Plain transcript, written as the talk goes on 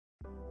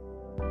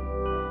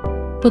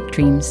Book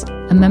Dreams,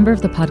 a member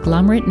of the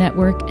Podglomerate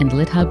Network and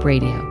LitHub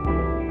Radio.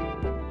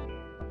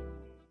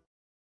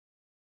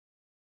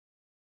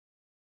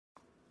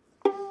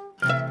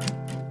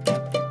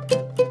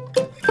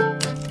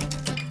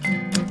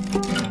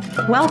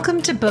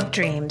 Welcome to Book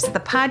Dreams, the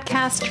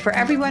podcast for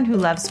everyone who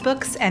loves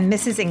books and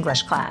misses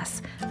English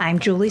class. I'm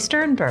Julie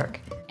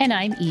Sternberg. And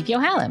I'm Eve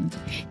Yohalem.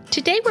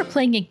 Today we're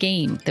playing a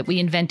game that we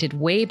invented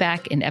way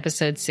back in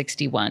episode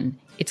 61.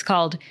 It's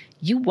called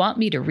You Want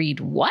Me to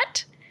Read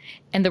What?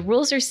 And the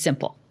rules are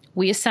simple.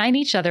 We assign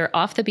each other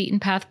off the beaten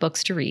path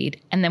books to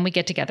read, and then we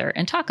get together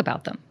and talk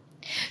about them.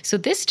 So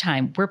this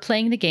time, we're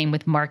playing the game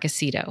with Mark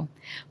Aceto.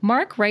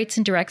 Mark writes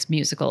and directs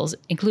musicals,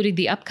 including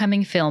the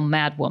upcoming film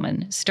Mad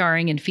Woman,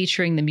 starring and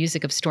featuring the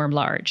music of Storm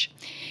Large.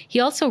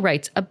 He also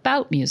writes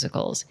about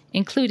musicals,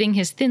 including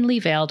his thinly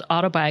veiled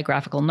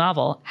autobiographical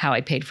novel, How I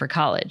Paid for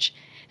College.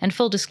 And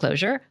full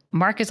disclosure,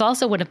 Mark is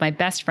also one of my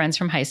best friends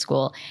from high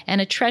school and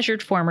a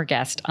treasured former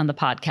guest on the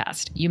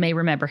podcast. You may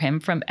remember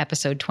him from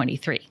episode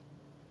 23.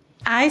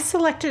 I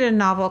selected a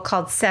novel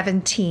called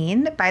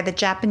 17 by the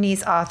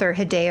Japanese author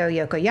Hideo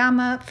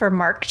Yokoyama for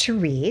Mark to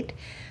read.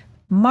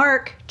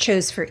 Mark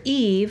chose for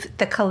Eve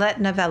the Colette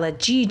novella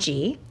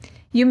Gigi.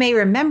 You may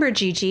remember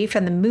Gigi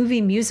from the movie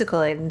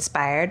musical it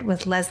inspired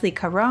with Leslie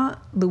Caron,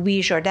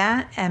 Louis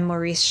Jourdain, and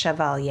Maurice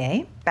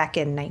Chevalier back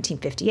in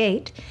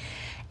 1958.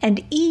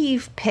 And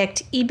Eve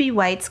picked E.B.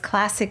 White's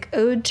classic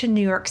ode to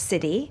New York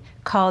City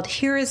called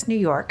Here is New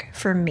York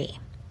for Me.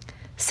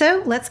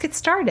 So let's get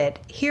started.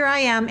 Here I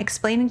am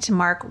explaining to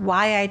Mark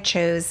why I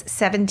chose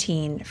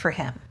 17 for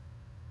him.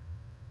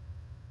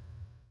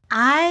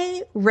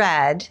 I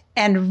read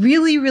and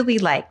really, really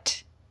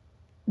liked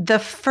the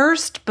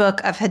first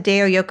book of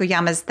Hideo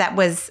Yokoyama's that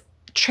was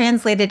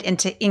translated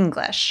into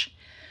English,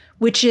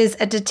 which is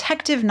a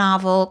detective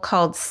novel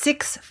called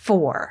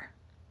 6-4.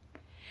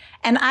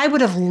 And I would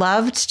have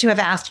loved to have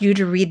asked you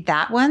to read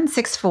that one,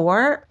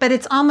 6-4, but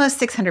it's almost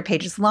 600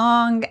 pages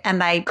long,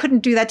 and I couldn't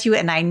do that to you,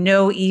 and I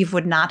know Eve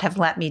would not have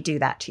let me do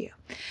that to you.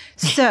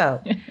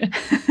 So,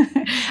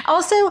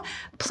 also,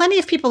 plenty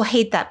of people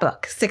hate that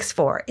book,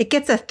 6-4. It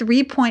gets a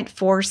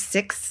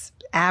 3.46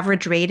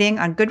 average rating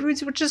on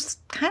Goodreads, which is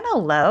kind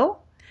of low.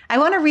 I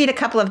want to read a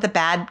couple of the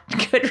bad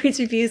Goodreads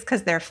reviews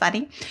because they're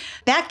funny.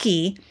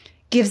 Becky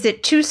gives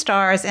it 2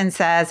 stars and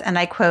says, and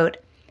I quote,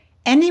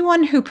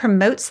 "Anyone who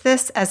promotes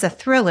this as a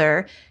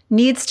thriller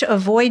needs to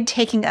avoid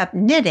taking up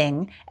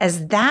knitting,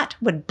 as that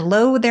would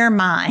blow their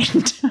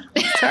mind."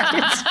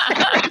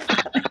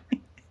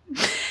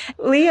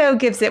 Leo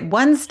gives it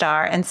 1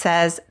 star and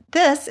says,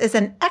 "This is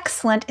an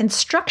excellent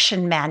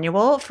instruction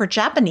manual for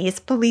Japanese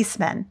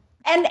policemen."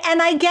 And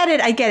I get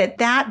it.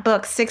 That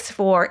book,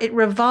 6-4, it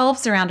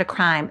revolves around a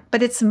crime,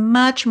 but it's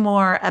much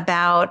more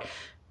about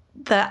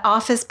the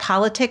office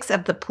politics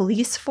of the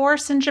police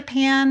force in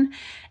Japan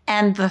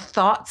and the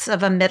thoughts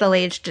of a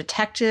middle-aged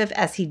detective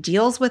as he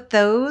deals with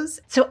those.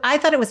 So I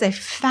thought it was a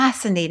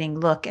fascinating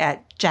look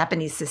at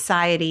Japanese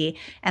society,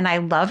 and I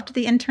loved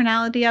the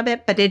internality of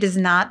it, but it is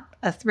not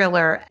a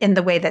thriller in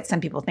the way that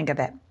some people think of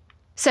it.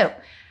 So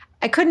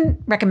I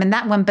couldn't recommend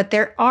that one, but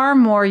there are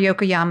more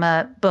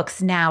Yokoyama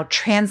books now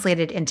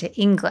translated into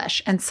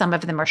English, and some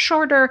of them are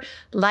shorter,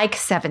 like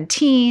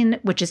 17,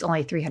 which is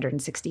only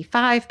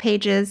 365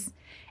 pages.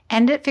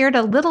 And it fared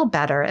a little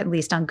better, at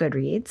least on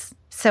Goodreads.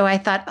 So I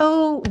thought,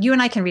 oh, you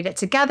and I can read it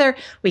together.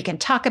 We can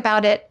talk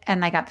about it.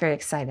 And I got very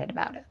excited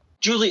about it.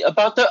 Julie,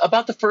 about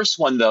the first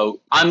one, though,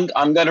 I'm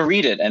going to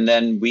read it and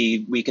then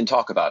we can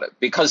talk about it,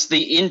 because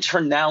the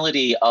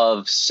internality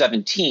of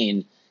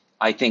 17,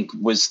 I think,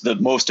 was the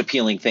most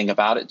appealing thing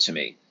about it to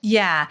me.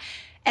 Yeah.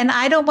 And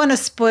I don't want to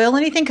spoil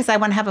anything because I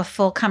want to have a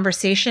full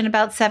conversation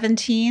about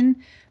 17.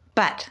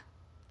 But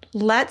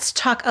let's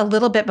talk a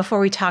little bit before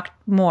we talk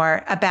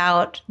more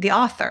about the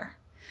author.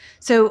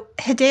 So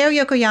Hideo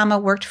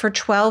Yokoyama worked for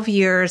 12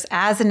 years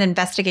as an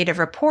investigative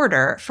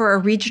reporter for a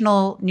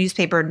regional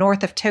newspaper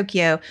north of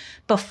Tokyo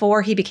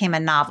before he became a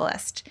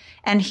novelist.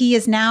 And he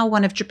is now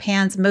one of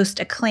Japan's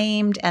most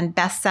acclaimed and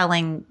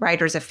best-selling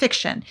writers of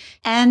fiction.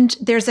 And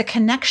there's a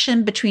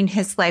connection between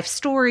his life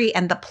story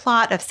and the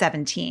plot of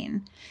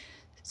 17.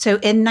 So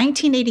in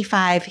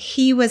 1985,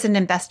 he was an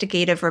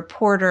investigative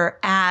reporter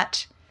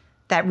at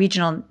that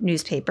regional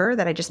newspaper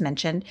that I just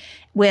mentioned,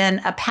 when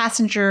a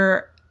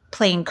passenger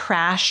plane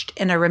crashed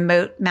in a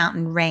remote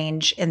mountain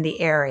range in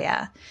the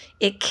area.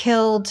 It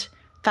killed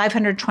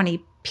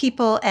 520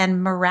 people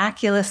and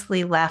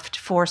miraculously left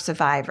 4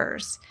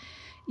 survivors.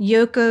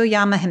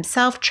 Yokoyama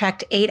himself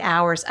trekked 8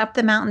 hours up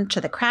the mountain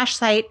to the crash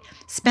site,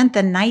 spent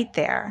the night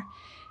there.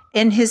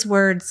 In his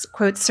words,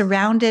 quote,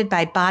 "surrounded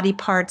by body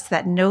parts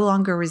that no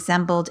longer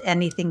resembled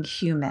anything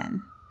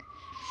human."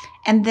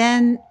 And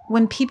then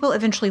when people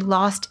eventually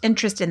lost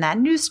interest in that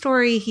news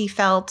story, he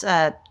felt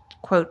a,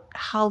 quote,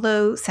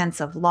 hollow sense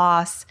of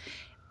loss,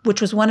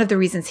 which was one of the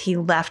reasons he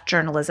left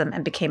journalism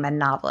and became a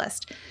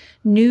novelist.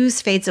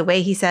 News fades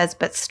away, he says,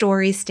 but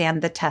stories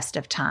stand the test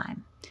of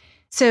time.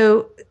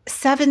 So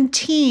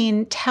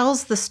 17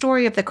 tells the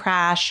story of the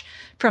crash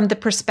from the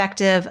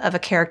perspective of a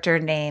character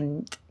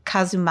named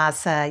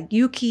Kazumasa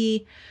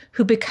Yuki,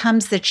 who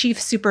becomes the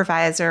chief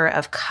supervisor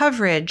of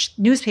coverage,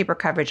 newspaper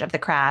coverage of the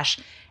crash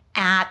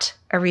at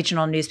a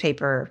regional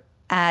newspaper.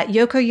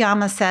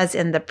 Yokoyama says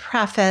in the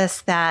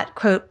preface that,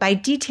 quote, by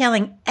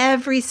detailing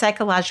every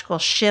psychological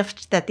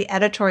shift that the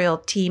editorial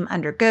team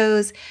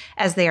undergoes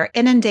as they are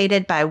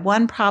inundated by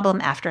one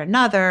problem after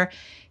another,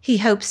 he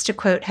hopes to,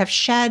 quote, have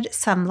shed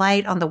some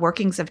light on the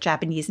workings of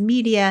Japanese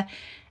media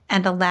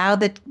and allow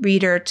the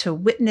reader to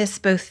witness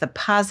both the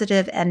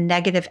positive and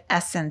negative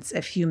essence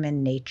of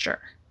human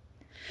nature.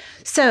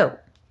 So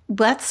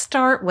let's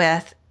start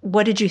with,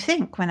 what did you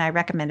think when I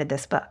recommended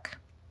this book?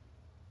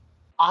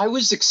 I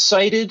was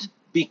excited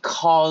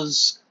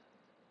because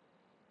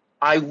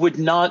I would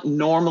not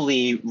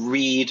normally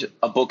read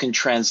a book in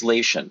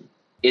translation.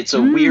 It's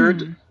a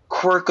weird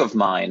quirk of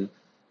mine,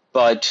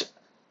 but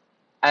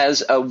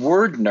as a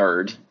word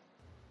nerd,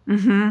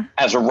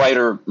 as a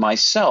writer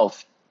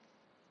myself,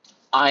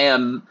 I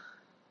am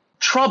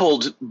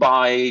troubled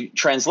by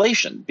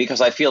translation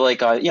because I feel like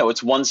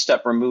it's one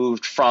step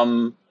removed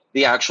from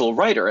the actual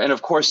writer. And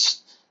of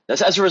course,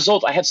 as a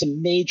result, I have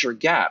some major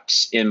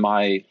gaps in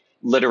my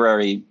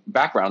literary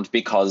background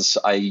because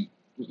I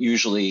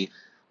usually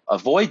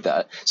avoid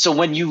that. So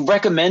when you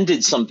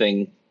recommended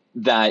something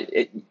that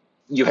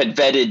you had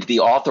vetted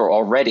the author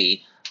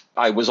already,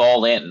 I was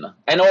all in.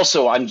 And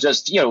also I'm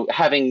just,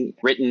 having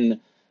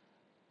written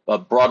a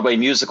Broadway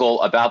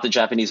musical about the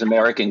Japanese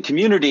American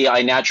community,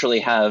 I naturally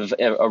have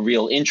a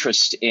real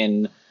interest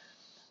in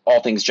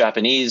all things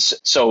Japanese.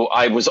 So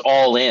I was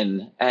all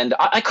in and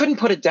I couldn't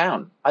put it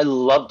down. I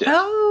loved it.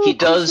 Oh, he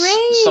does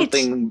great.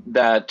 something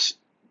that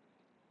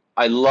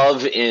I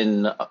love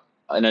in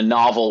a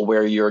novel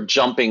where you're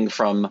jumping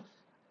from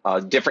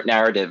different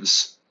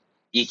narratives.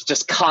 He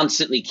just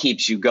constantly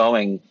keeps you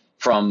going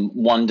from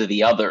one to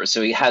the other.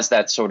 So he has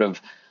that sort of,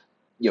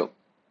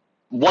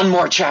 one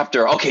more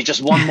chapter. Okay,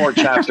 just one more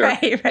chapter.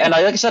 Right. And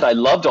like I said, I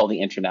loved all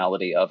the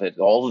internality of it,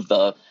 all of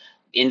the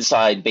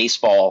inside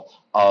baseball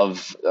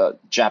of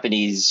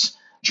Japanese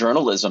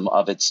journalism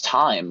of its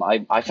time.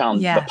 I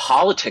found the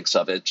politics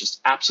of it just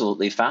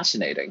absolutely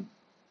fascinating.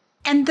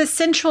 And the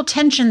central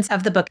tensions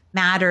of the book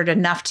mattered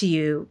enough to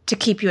you to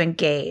keep you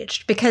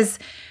engaged because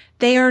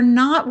they are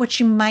not what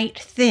you might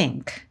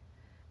think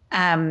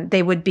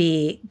they would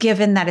be,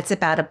 given that it's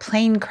about a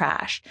plane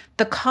crash.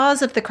 The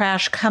cause of the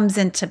crash comes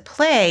into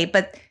play,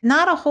 but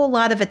not a whole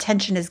lot of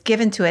attention is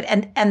given to it.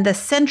 And the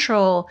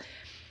central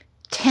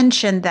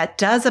tension that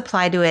does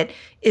apply to it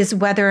is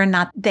whether or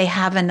not they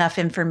have enough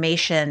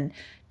information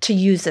to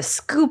use a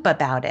scoop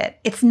about it.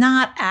 It's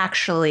not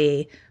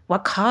actually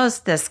what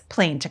caused this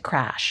plane to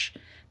crash.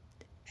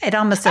 It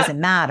almost doesn't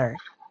matter.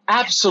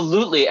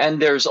 Absolutely.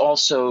 And there's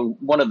also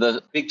one of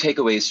the big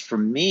takeaways for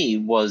me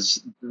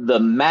was the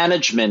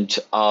management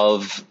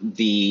of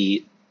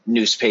the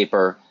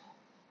newspaper,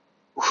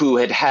 who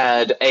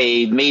had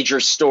a major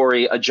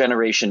story a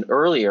generation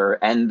earlier,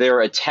 and their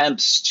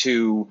attempts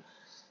to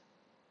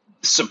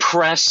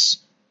suppress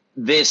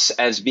this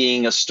as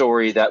being a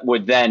story that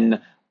would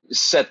then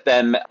set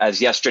them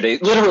as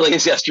literally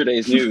as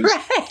yesterday's news.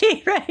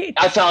 Right.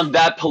 I found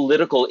that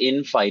political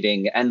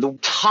infighting and the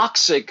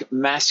toxic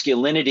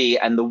masculinity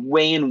and the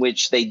way in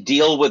which they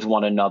deal with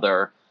one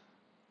another,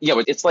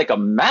 it's like a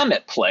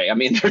Mammoth play. I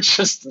mean, they're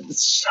just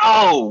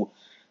so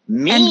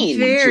mean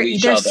to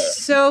each other. They're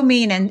so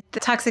mean, and the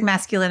toxic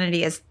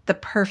masculinity is the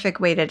perfect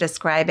way to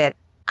describe it.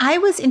 I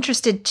was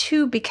interested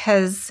too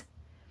because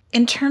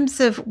in terms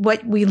of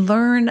what we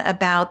learn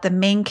about the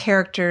main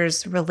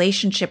character's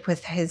relationship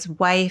with his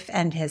wife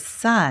and his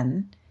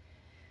son,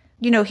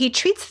 he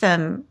treats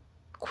them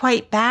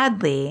quite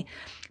badly.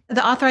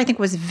 The author, I think,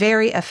 was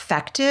very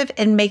effective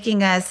in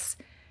making us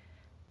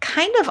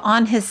kind of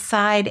on his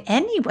side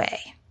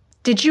anyway.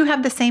 Did you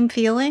have the same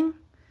feeling?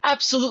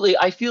 Absolutely.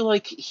 I feel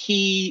like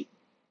he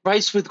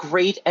writes with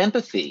great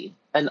empathy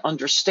and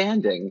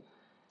understanding.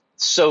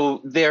 So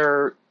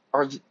there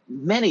are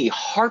many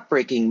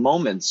heartbreaking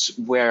moments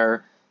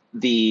where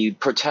the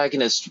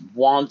protagonist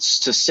wants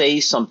to say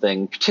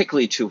something,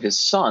 particularly to his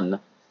son,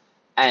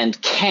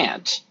 and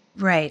can't.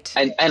 Right.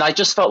 And I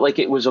just felt like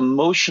it was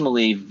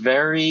emotionally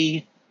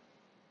very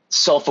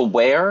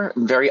self-aware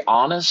and very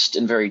honest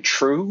and very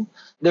true.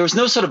 There was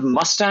no sort of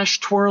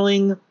mustache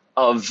twirling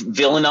of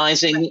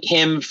villainizing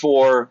him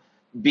for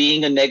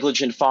being a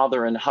negligent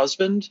father and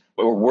husband,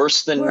 or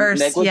worse than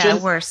negligent. Yeah,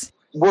 worse.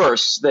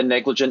 Worse than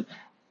negligent.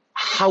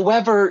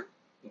 However,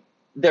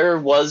 there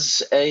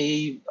was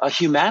a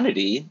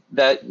humanity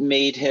that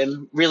made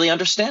him really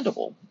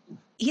understandable.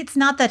 It's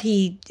not that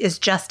he is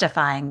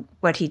justifying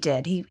what he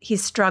did. He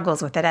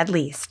struggles with it, at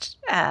least.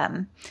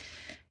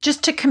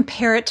 Just to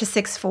compare it to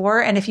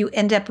 6-4, and if you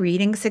end up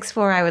reading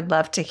 6-4, I would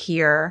love to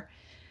hear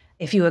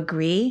if you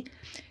agree.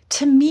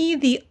 To me,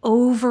 the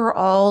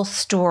overall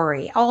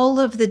story, all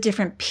of the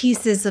different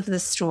pieces of the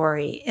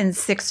story in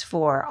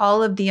 6-4,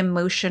 all of the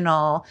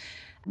emotional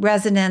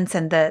resonance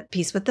and the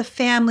piece with the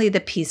family,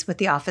 the piece with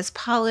the office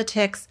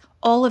politics,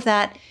 all of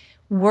that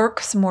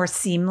works more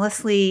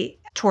seamlessly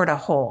toward a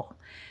whole.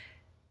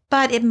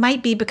 but it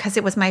might be because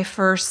it was my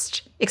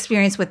first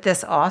experience with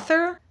this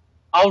author.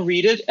 I'll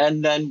read it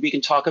and then we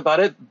can talk about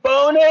it.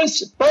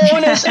 Bonus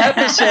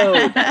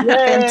episode.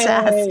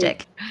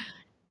 Fantastic.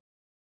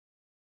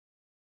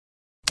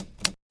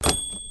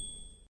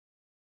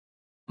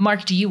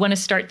 Mark, do you want to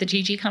start the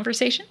Gigi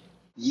conversation?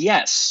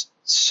 Yes.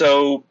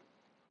 So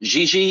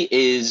Gigi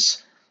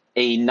is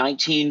a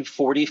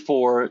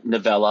 1944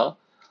 novella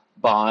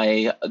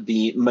by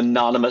the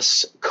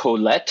mononymous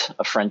Colette,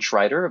 a French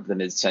writer of the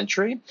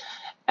mid-century.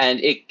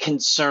 And it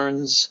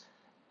concerns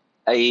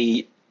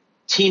a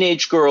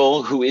teenage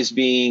girl who is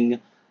being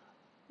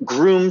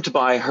groomed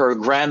by her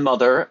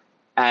grandmother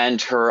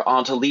and her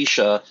Aunt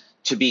Alicia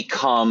to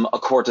become a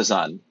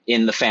courtesan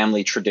in the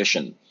family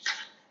tradition.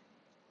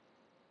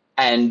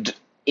 And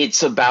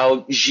it's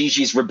about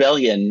Gigi's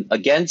rebellion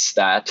against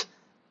that,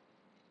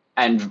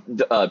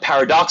 and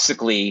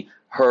paradoxically,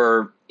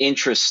 her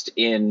interest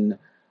in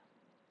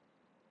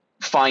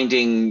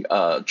finding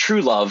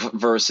true love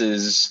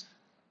versus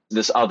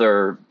this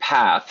other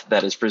path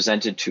that is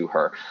presented to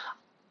her.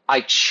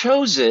 I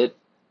chose it,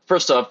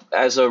 first off,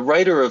 as a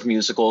writer of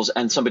musicals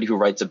and somebody who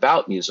writes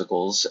about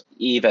musicals.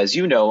 Eve, as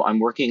you know, I'm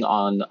working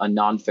on a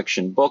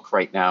nonfiction book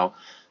right now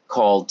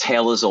called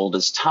Tale as Old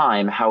as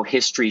Time, How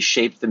History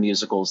Shaped the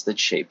Musicals That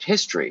Shaped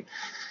History.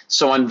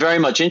 So I'm very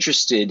much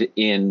interested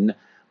in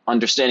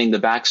understanding the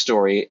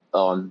backstory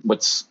on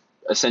what's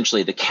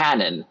essentially the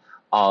canon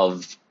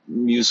of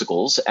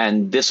musicals.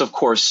 And this, of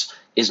course,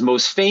 is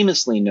most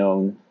famously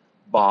known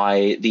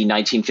by the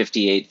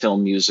 1958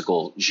 film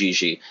musical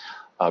Gigi,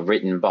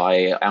 written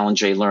by Alan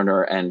J.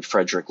 Lerner and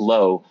Frederick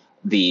Loewe,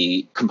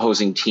 the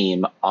composing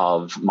team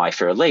of My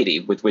Fair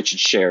Lady, with which it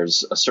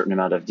shares a certain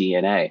amount of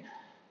DNA.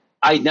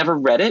 I'd never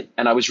read it,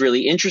 and I was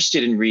really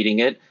interested in reading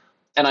it.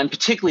 And I'm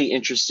particularly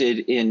interested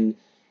in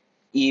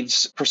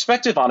Eve's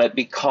perspective on it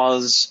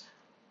because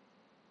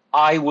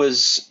I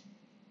was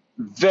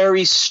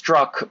very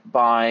struck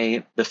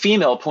by the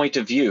female point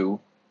of view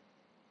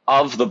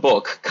of the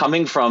book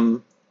coming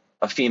from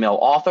a female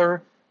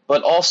author,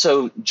 but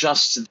also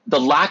just the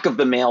lack of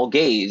the male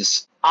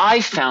gaze.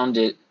 I found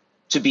it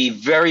to be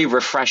very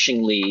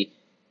refreshingly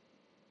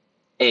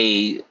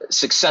a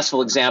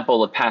successful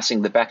example of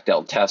passing the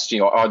Bechdel test.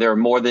 Are there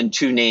more than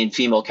two named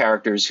female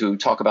characters who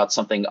talk about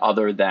something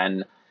other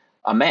than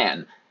a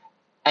man?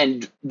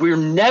 And we're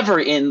never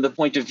in the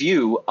point of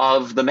view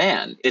of the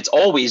man. It's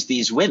always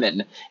these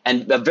women,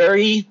 and a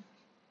very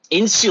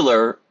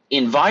insular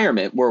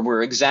environment where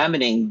we're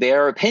examining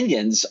their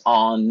opinions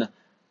on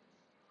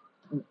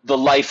the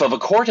life of a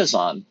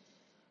courtesan.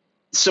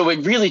 So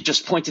it really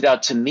just pointed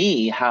out to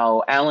me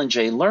how Alan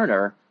J.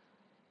 Lerner,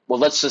 well,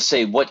 let's just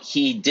say what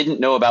he didn't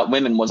know about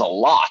women was a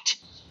lot.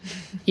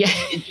 Yeah.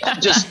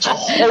 Just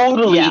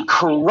totally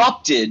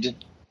corrupted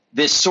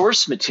this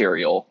source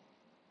material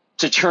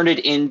to turn it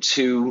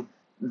into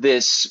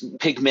this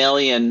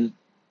Pygmalion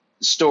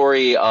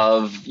story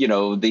of,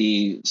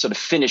 the sort of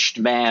finished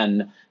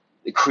man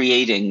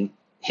creating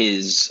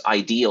his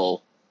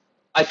ideal.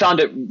 I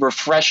found it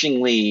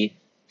refreshingly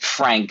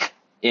frank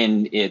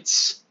in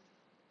its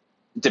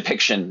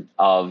depiction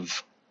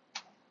of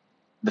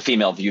the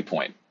female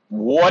viewpoint.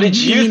 What did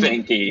you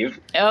think, Eve?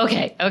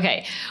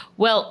 Okay.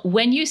 Well,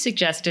 when you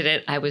suggested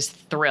it, I was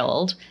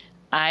thrilled.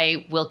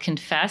 I will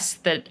confess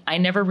that I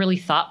never really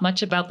thought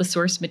much about the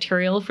source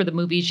material for the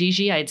movie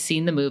Gigi. I had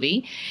seen the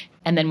movie.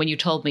 And then when you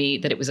told me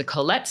that it was a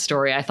Colette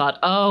story, I thought,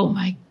 oh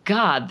my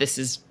God, this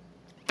is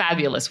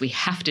fabulous. We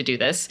have to do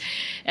this.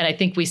 And I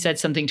think we said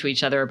something to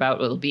each other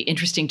about, it'll be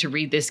interesting to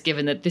read this,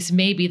 given that this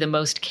may be the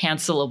most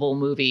cancelable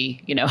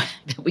movie,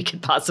 that we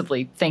could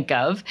possibly think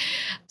of.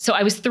 So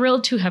I was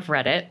thrilled to have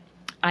read it.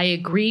 I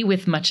agree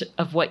with much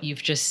of what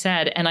you've just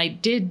said. And I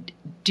did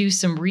do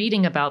some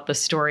reading about the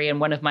story. And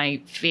one of my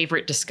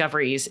favorite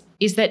discoveries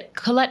is that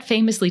Colette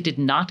famously did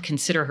not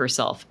consider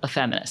herself a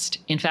feminist.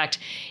 In fact,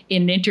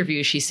 in an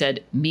interview, she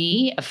said,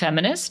 "Me, a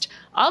feminist?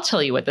 I'll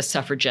tell you what the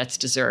suffragettes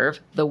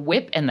deserve, the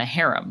whip and the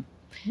harem."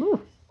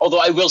 Ooh.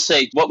 Although I will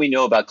say what we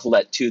know about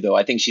Colette, too, though,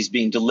 I think she's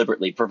being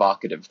deliberately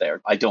provocative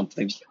there. I don't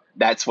think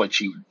that's what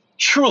she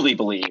truly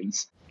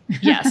believes.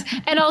 Yes.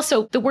 And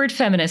also the word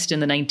feminist in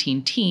the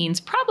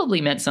 19-teens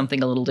probably meant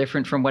something a little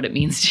different from what it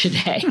means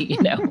today,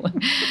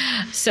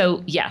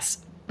 So, yes.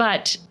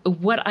 But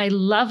what I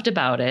loved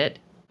about it,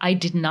 I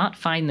did not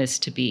find this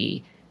to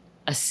be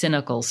a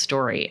cynical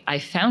story. I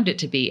found it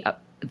to be,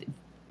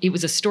 it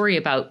was a story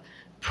about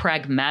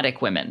pragmatic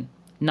women,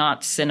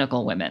 not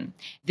cynical women.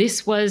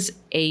 This was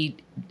a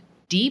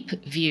deep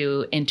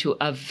view into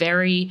a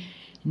very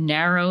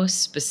narrow,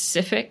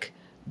 specific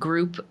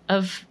group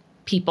of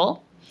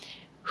people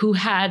who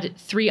had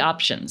three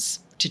options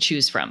to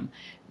choose from.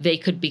 They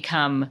could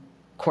become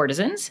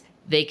courtesans,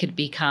 they could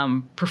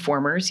become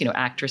performers,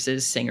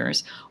 actresses,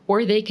 singers,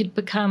 or they could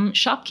become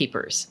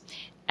shopkeepers.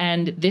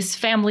 And this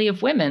family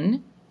of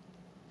women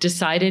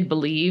decided,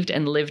 believed,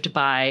 and lived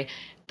by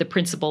the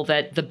principle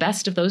that the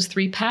best of those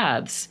three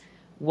paths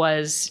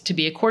was to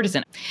be a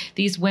courtesan.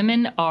 These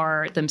women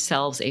are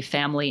themselves a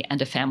family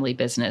and a family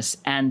business,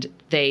 and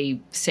they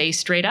say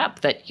straight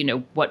up that,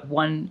 what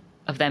one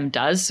of them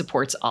does,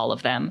 supports all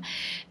of them.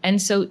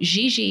 And so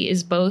Gigi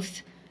is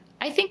both,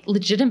 I think,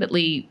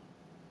 legitimately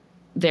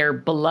their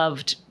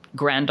beloved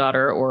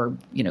granddaughter or,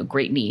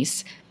 great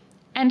niece,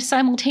 and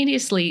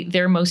simultaneously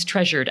their most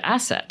treasured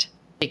asset.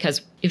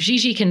 Because if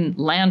Gigi can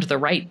land the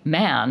right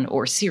man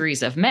or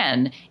series of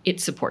men, it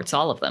supports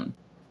all of them.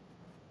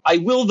 I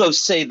will, though,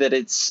 say that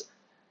it's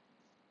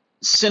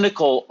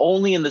cynical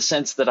only in the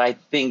sense that I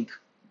think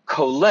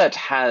Colette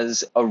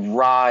has a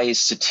wry,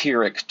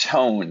 satiric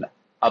tone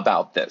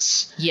about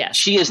this. Yes.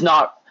 She is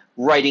not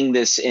writing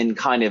this in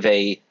kind of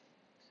a,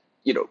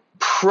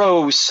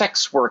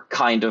 pro-sex work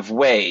kind of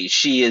way.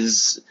 She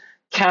is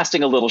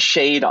casting a little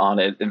shade on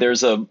it.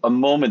 There's a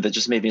moment that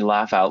just made me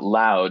laugh out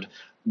loud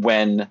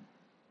when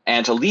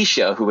Aunt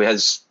Alicia, who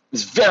is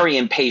very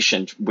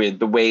impatient with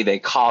the way they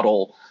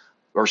coddle,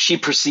 or she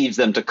perceives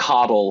them to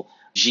coddle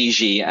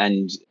Gigi,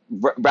 and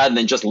rather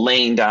than just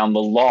laying down the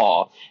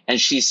law,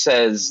 and she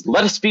says,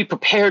 "Let us be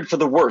prepared for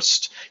the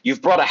worst.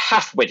 You've brought a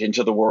half-wit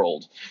into the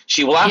world.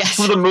 She will ask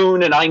for the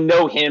moon, and I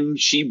know him.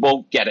 She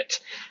won't get it."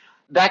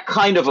 That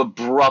kind of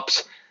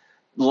abrupt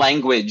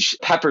language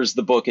peppers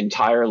the book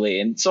entirely.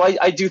 And so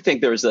I do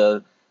think there's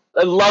a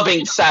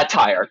loving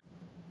satire.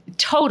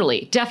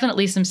 Totally.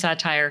 Definitely some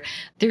satire.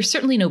 There's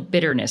certainly no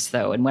bitterness,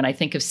 though. And when I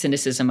think of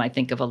cynicism, I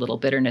think of a little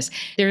bitterness.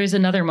 There is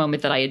another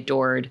moment that I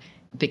adored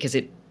because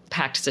it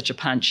packed such a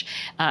punch.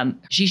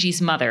 Gigi's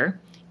mother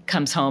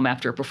comes home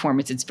after a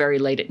performance. It's very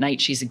late at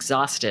night. She's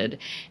exhausted.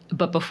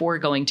 But before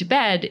going to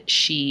bed,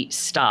 she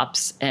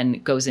stops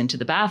and goes into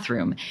the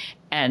bathroom.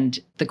 And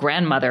the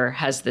grandmother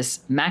has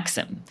this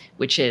maxim,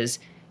 which is,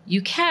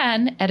 "You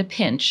can, at a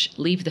pinch,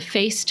 leave the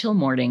face till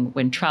morning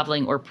when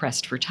traveling or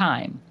pressed for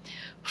time.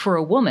 For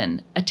a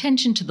woman,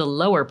 attention to the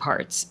lower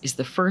parts is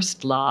the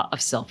first law of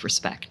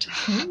self-respect."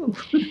 Ooh,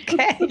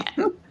 okay.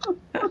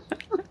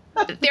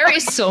 There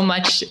is so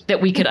much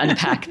that we could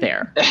unpack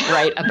there,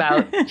 right?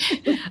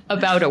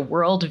 About a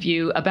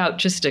worldview, about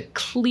just a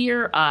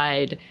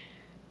clear-eyed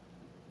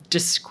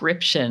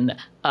description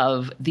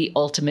of the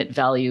ultimate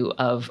value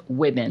of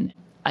women.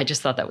 I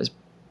just thought that was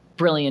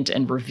brilliant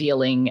and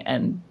revealing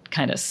and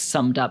kind of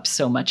summed up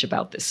so much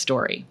about this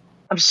story.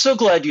 I'm so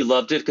glad you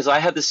loved it, because I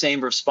had the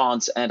same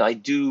response, and I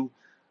do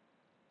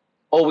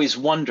always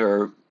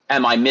wonder,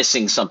 am I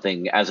missing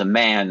something as a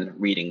man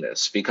reading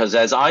this? Because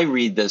as I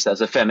read this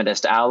as a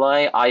feminist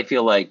ally, I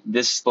feel like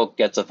this book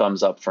gets a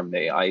thumbs up from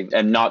me. I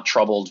am not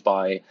troubled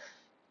by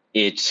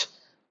it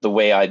the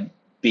way I'd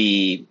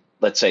be,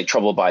 let's say,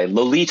 troubled by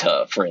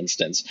Lolita, for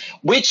instance,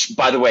 which,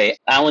 by the way,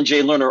 Alan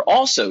J. Lerner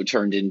also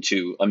turned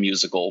into a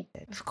musical.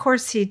 Of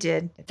course he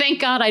did.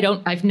 Thank God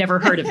I've never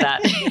heard of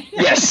that.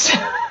 Yes.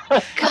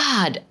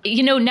 God,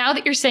 now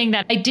that you're saying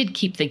that, I did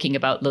keep thinking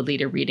about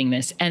Lolita reading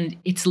this, and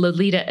it's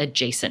Lolita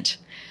adjacent,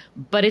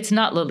 but it's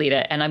not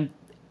Lolita. And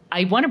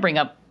I want to bring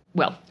up,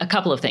 a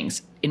couple of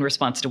things in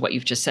response to what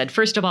you've just said.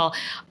 First of all,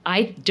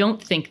 I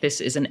don't think this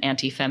is an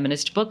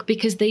anti-feminist book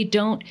because they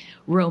don't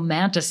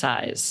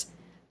romanticize.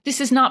 This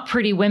is not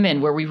Pretty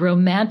Women where we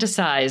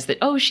romanticize that,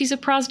 oh, she's a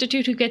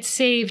prostitute who gets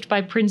saved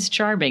by Prince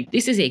Charming.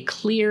 This is a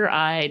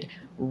clear-eyed,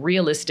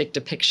 realistic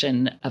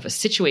depiction of a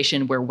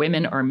situation where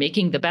women are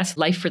making the best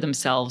life for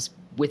themselves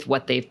with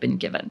what they've been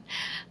given.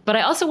 But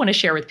I also want to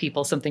share with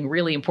people something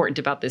really important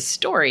about this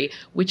story,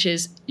 which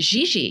is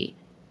Gigi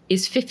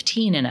is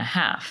 15 and a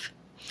half,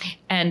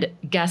 and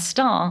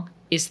Gaston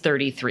is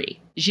 33.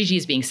 Gigi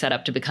is being set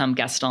up to become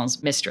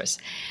Gaston's mistress.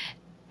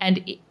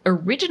 And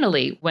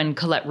originally, when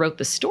Colette wrote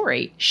the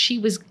story, she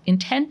was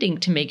intending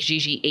to make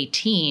Gigi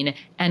 18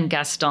 and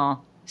Gaston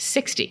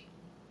 60.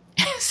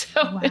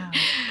 So Wow.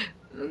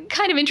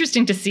 Kind of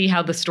interesting to see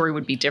how the story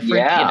would be different.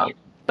 Yeah.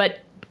 But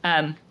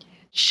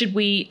should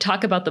we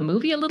talk about the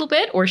movie a little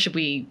bit, or should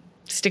we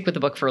stick with the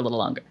book for a little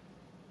longer?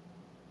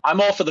 I'm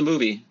all for the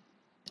movie.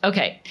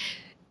 Okay.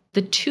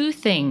 The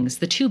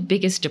two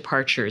biggest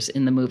departures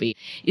in the movie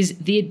is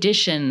the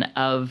addition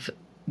of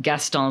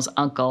Gaston's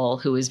uncle,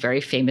 who is very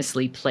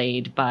famously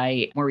played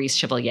by Maurice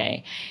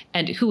Chevalier,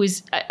 and who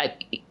is,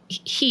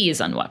 he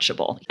is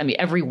unwatchable. I mean,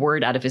 every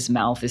word out of his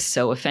mouth is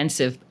so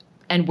offensive,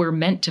 and we're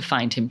meant to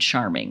find him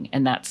charming,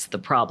 and that's the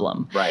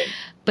problem. Right.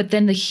 But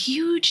then the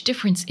huge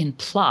difference in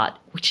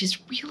plot, which is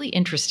really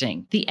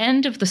interesting. The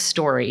end of the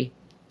story,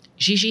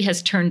 Gigi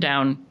has turned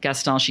down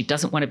Gaston. She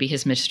doesn't want to be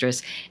his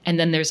mistress. And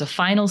then there's a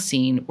final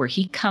scene where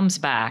he comes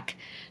back,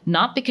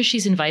 not because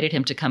she's invited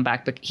him to come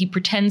back, but he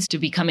pretends to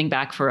be coming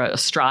back for a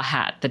straw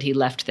hat that he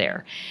left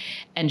there.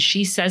 And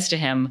she says to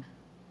him,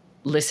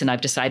 "Listen,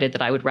 I've decided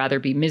that I would rather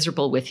be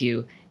miserable with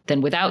you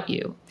than without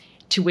you."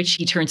 To which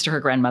he turns to her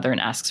grandmother and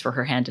asks for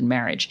her hand in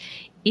marriage.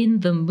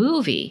 In the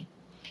movie,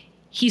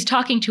 he's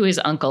talking to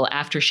his uncle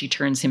after she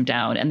turns him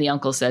down, and the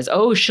uncle says,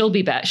 "Oh, she'll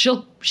be back.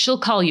 She'll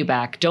call you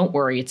back. Don't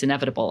worry, it's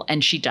inevitable."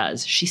 And she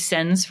does. She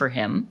sends for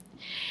him.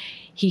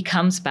 He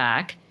comes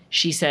back.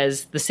 She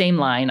says the same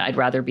line, "I'd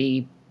rather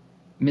be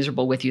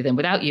miserable with you than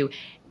without you."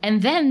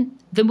 And then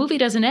the movie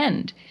doesn't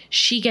end.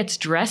 She gets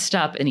dressed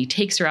up and he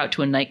takes her out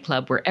to a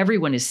nightclub where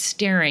everyone is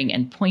staring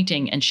and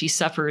pointing, and she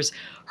suffers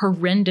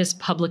horrendous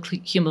public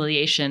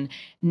humiliation.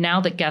 Now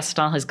that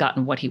Gaston has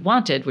gotten what he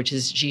wanted, which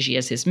is Gigi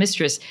as his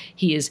mistress,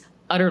 he is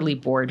utterly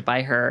bored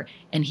by her,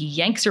 and he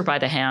yanks her by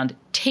the hand,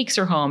 takes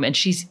her home, and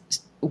she's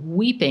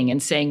weeping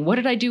and saying, "What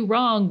did I do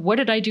wrong? What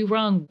did I do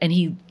wrong?" And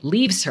he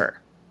leaves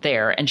her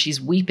there, and she's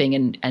weeping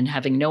and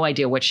having no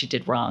idea what she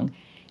did wrong.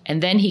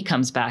 And then he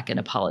comes back and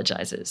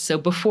apologizes. So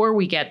before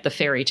we get the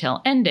fairy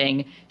tale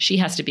ending, she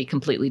has to be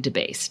completely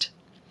debased.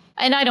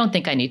 And I don't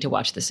think I need to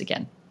watch this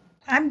again.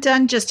 I'm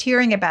done just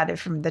hearing about it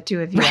from the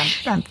two of you.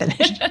 I'm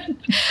finished.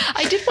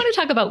 I did want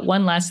to talk about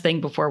one last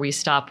thing before we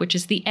stop, which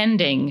is the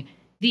ending.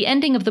 The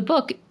ending of the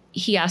book,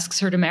 he asks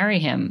her to marry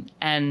him,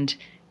 and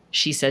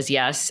she says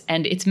yes.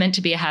 And it's meant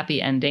to be a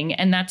happy ending.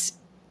 And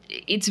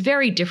it's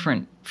very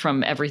different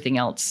from everything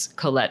else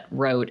Colette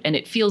wrote. And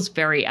it feels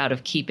very out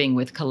of keeping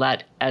with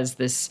Colette as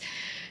this,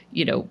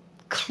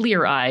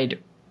 clear-eyed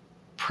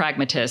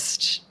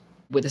pragmatist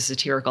with a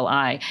satirical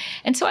eye.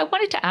 And so I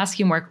wanted to ask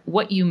you, Mark,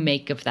 what you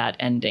make of that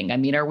ending. I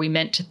mean, are we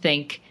meant to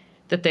think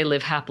that they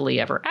live happily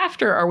ever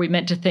after? Are we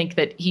meant to think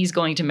that he's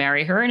going to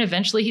marry her and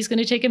eventually he's going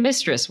to take a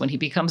mistress when he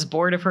becomes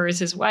bored of her as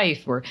his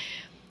wife? Or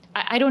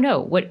I don't know.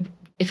 What,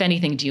 if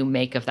anything, do you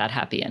make of that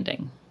happy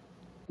ending?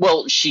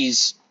 Well,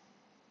 she's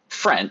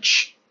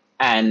French,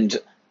 and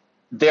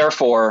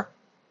therefore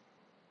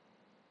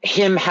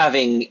him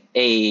having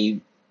a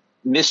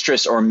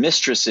mistress or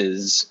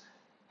mistresses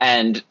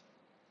and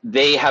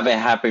they have a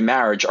happy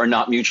marriage are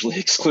not mutually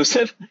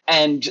exclusive.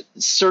 And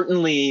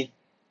certainly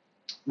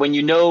when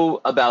you know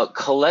about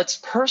Colette's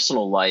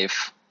personal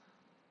life,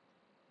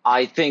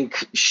 I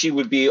think she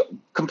would be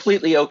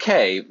completely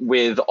okay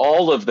with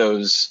all of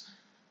those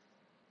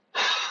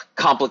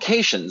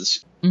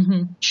complications.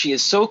 Mm-hmm. She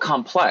is so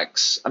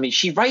complex. I mean,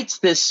 she writes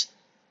this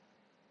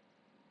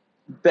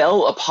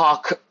Belle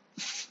Epoque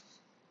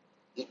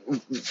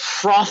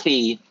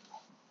frothy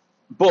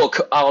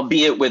book,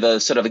 albeit with a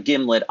sort of a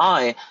gimlet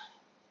eye,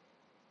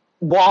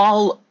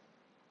 while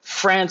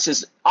France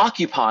is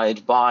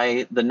occupied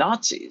by the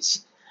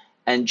Nazis.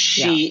 And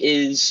she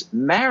is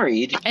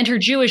married. And her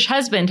Jewish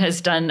husband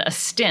has done a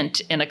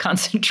stint in a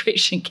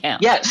concentration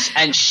camp. Yes,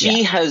 and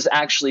she has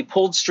actually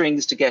pulled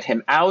strings to get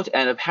him out,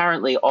 and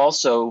apparently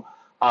also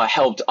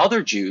helped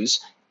other Jews,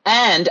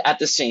 and at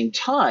the same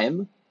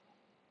time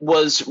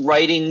was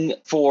writing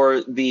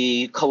for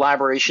the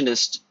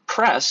collaborationist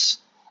press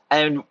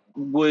and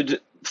would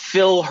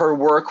fill her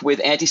work with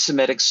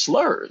anti-Semitic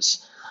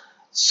slurs.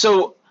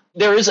 So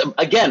there is,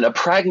 again, a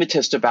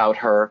pragmatist about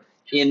her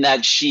in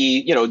that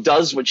she,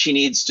 does what she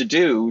needs to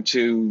do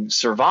to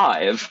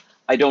survive.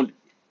 I don't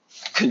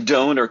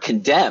condone or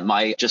condemn.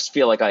 I just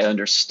feel like I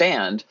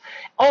understand.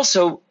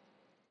 Also,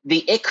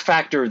 the ick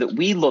factor that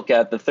we look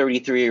at, the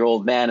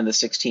 33-year-old man and the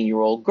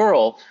 16-year-old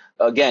girl,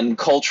 again,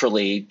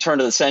 culturally, turn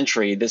of the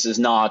century, this is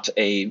not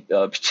a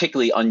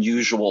particularly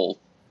unusual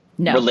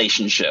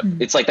relationship.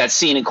 Mm-hmm. It's like that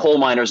scene in Coal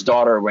Miner's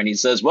Daughter when he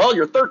says, "Well,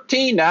 you're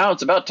 13 now.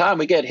 It's about time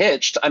we get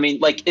hitched." I mean,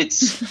 like,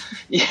 it's...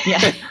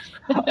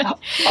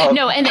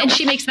 No, and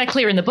she makes that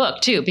clear in the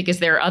book, too, because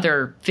there are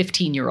other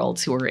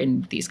 15-year-olds who are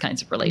in these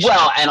kinds of relationships.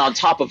 Well, and on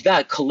top of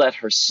that, Colette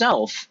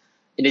herself,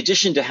 in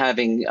addition to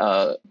having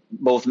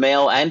both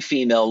male and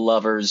female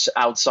lovers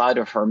outside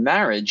of her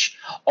marriage,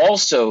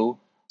 also,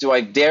 do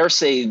I dare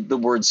say the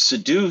word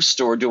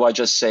seduced, or do I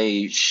just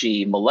say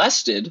she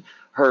molested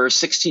her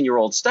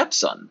 16-year-old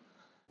stepson?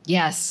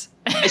 Yes.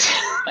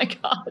 Oh my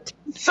God.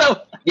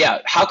 So, yeah,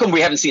 how come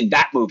we haven't seen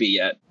that movie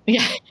yet?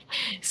 Yeah.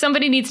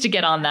 Somebody needs to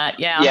get on that.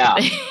 Yeah.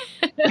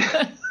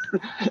 Yeah.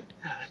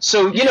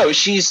 So,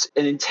 she's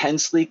an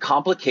intensely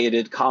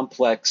complicated,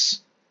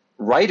 complex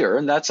writer,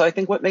 and that's, I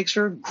think, what makes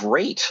her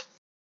great.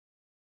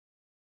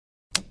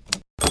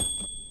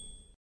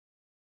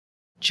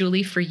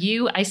 Julie, for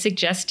you, I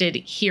suggested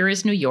Here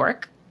is New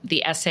York,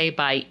 the essay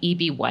by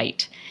E.B.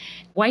 White.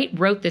 White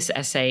wrote this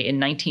essay in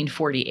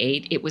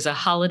 1948. It was a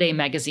Holiday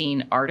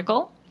magazine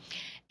article.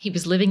 He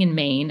was living in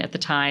Maine at the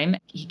time.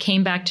 He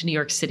came back to New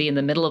York City in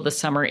the middle of the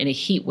summer in a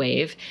heat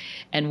wave.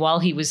 And while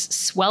he was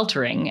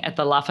sweltering at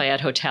the Lafayette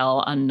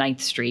Hotel on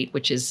 9th Street,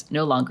 which is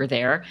no longer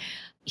there,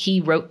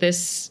 he wrote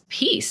this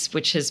piece,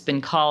 which has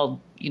been called,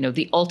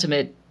 the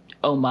ultimate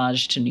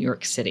homage to New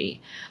York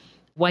City.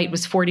 White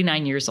was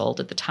 49 years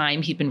old at the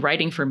time. He'd been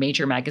writing for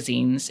major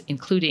magazines,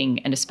 including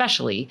and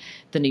especially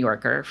The New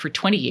Yorker, for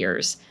 20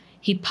 years.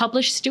 He'd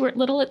published Stuart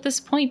Little at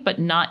this point, but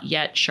not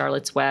yet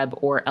Charlotte's Web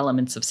or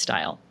Elements of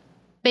Style.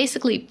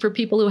 Basically, for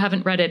people who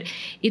haven't read it,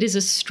 it is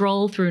a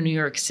stroll through New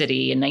York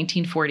City in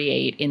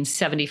 1948 in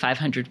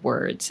 7,500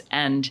 words.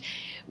 And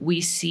we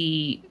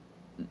see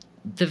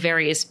the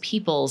various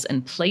peoples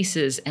and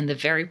places and the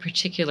very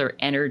particular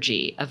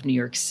energy of New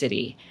York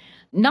City.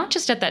 Not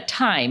just at that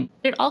time,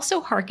 it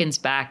also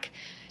harkens back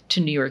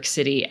to New York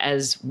City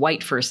as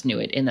White first knew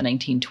it in the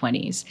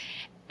 1920s.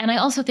 And I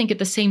also think at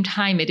the same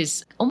time, it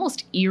is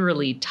almost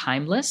eerily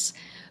timeless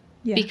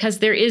because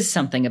there is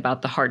something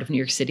about the heart of New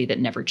York City that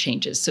never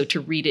changes. So to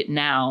read it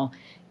now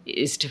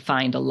is to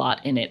find a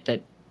lot in it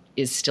that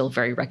is still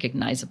very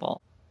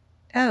recognizable.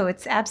 Oh,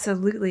 it's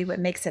absolutely what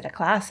makes it a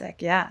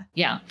classic. Yeah.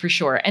 Yeah, for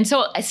sure. And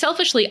so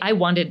selfishly, I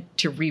wanted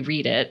to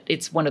reread it.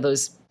 It's one of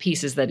those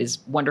pieces that is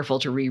wonderful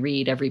to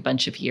reread every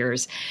bunch of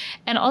years.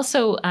 And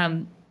also,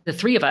 the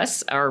three of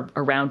us are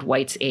around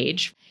White's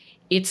age.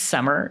 It's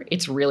summer.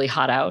 It's really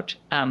hot out.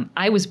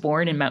 I was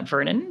born in Mount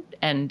Vernon,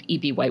 and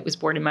E.B. White was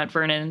born in Mount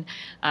Vernon.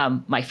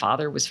 My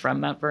father was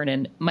from Mount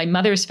Vernon. My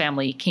mother's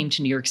family came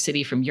to New York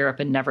City from Europe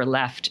and never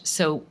left.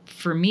 So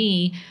for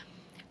me,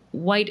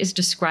 White is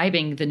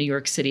describing the New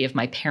York City of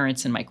my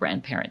parents and my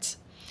grandparents.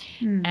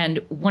 And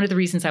one of the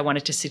reasons I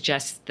wanted to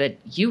suggest that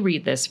you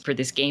read this for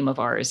this game of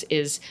ours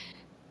is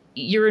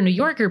you're a New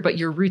Yorker, but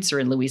your roots are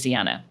in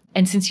Louisiana.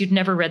 And since you'd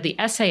never read the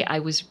essay, I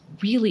was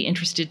really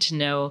interested to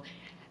know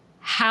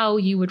how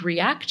you would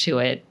react to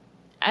it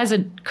as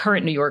a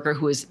current New Yorker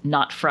who is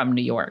not from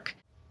New York.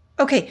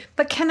 Okay,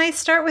 but can I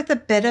start with a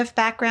bit of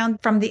background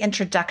from the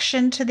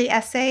introduction to the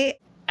essay?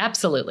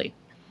 Absolutely.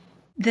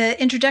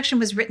 The introduction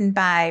was written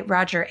by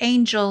Roger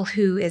Angell,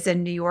 who is a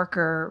New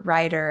Yorker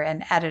writer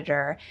and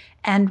editor,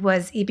 and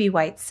was E.B.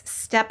 White's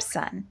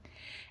stepson.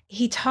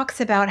 He talks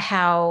about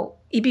how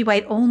E.B.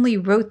 White only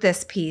wrote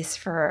this piece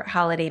for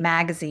Holiday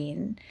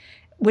magazine,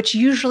 which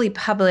usually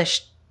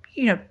published,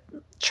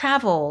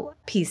 travel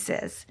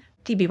pieces.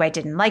 E.B. White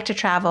didn't like to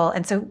travel,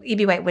 and so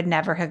E.B. White would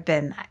never have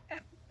been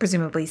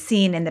presumably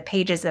seen in the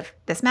pages of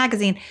this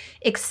magazine,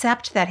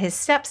 except that his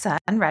stepson,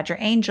 Roger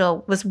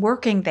Angell, was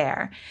working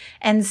there.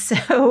 And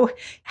so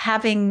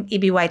having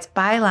E.B. White's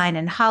byline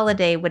in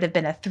Holiday would have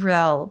been a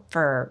thrill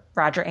for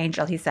Roger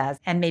Angell, he says,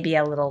 and maybe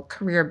a little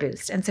career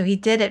boost. And so he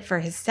did it for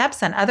his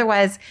stepson.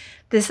 Otherwise,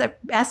 this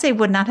essay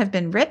would not have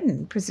been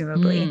written,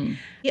 presumably.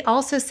 He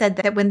also said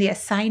that when the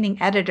assigning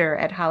editor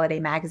at Holiday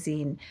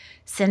magazine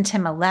sent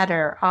him a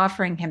letter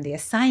offering him the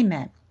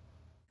assignment,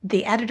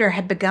 the editor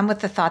had begun with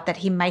the thought that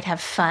he might have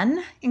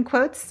fun, in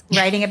quotes,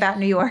 writing about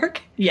New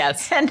York.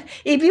 Yes. And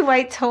E.B.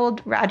 White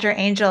told Roger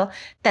Angell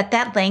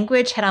that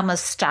language had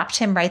almost stopped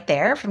him right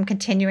there from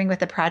continuing with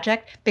the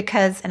project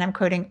because, and I'm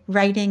quoting,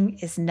 writing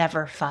is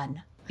never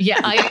fun. Yeah,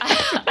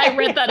 I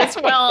read that as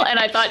well, and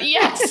I thought,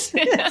 yes.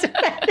 That's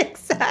right,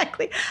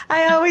 exactly.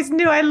 I always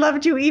knew I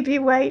loved you, E.B.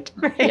 White.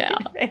 Right?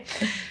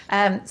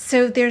 Yeah.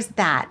 So there's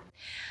that.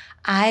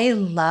 I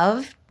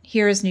love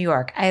Here's New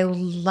York. I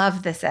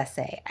love this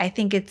essay. I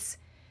think it's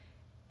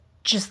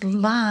just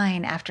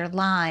line after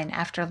line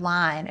after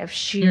line of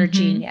sheer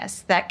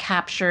genius that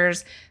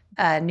captures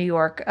New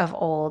York of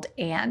old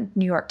and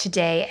New York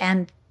today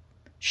and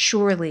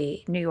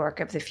surely New York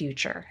of the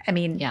future. I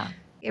mean,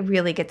 it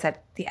really gets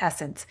at the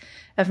essence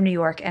of New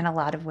York in a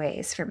lot of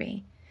ways for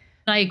me.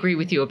 I agree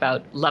with you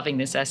about loving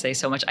this essay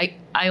so much.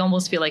 I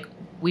almost feel like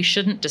we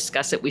shouldn't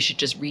discuss it. We should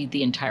just read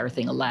the entire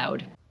thing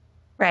aloud.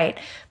 Right.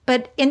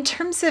 But in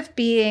terms of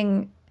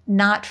being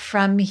not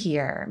from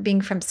here,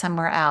 being from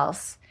somewhere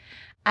else,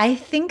 I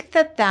think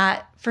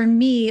that for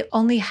me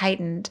only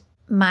heightened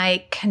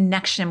my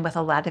connection with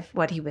a lot of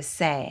what he was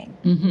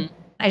saying.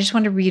 I just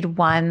want to read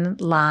one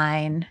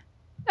line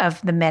of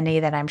the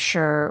many that I'm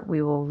sure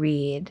we will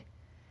read.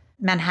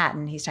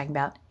 Manhattan, he's talking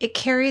about. It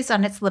carries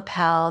on its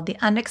lapel the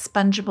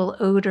unexpungible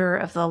odor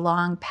of the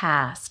long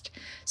past,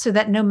 so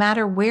that no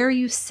matter where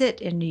you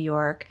sit in New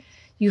York,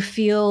 you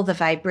feel the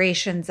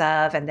vibrations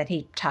of, and then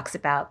he talks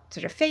about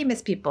sort of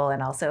famous people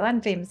and also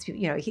unfamous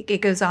people.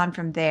 It goes on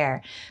from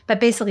there. But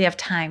basically of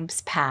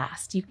times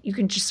past, you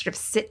can just sort of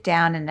sit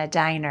down in a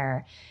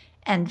diner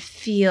and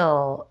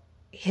feel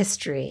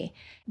history.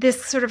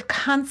 This sort of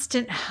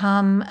constant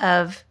hum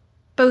of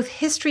both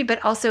history,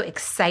 but also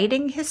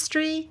exciting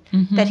history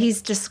that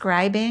he's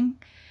describing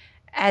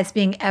as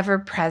being ever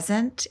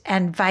present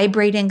and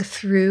vibrating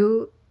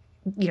through,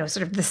 sort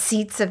of the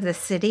seats of the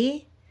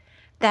city.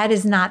 That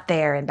is not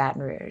there in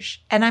Baton Rouge.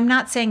 And I'm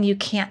not saying you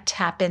can't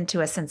tap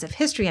into a sense of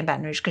history in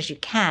Baton Rouge, because you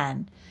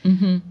can.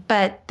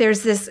 But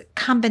there's this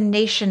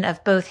combination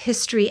of both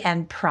history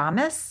and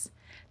promise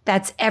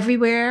that's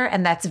everywhere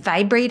and that's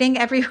vibrating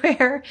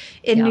everywhere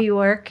in New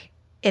York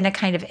in a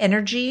kind of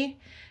energy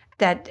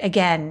that,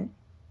 again,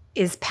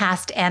 is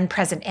past and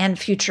present and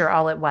future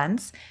all at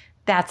once.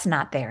 That's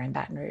not there in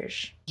Baton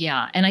Rouge.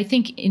 Yeah. And I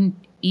think in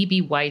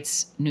E.B.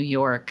 White's New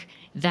York,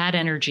 that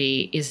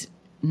energy is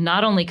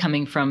not only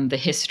coming from the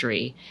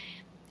history,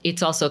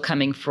 it's also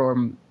coming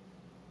from,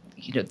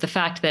 the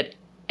fact that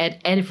at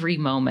every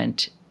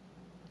moment,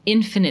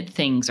 infinite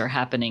things are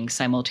happening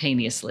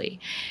simultaneously.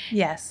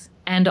 Yes.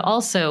 And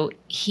also,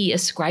 he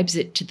ascribes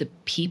it to the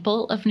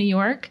people of New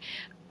York.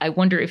 I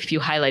wonder if you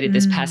highlighted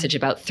this passage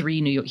about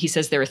three New York. He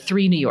says there are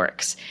three New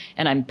Yorks,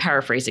 and I'm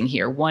paraphrasing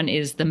here. One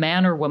is the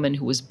man or woman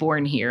who was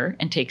born here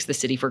and takes the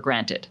city for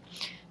granted.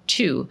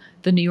 2,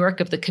 the New York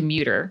of the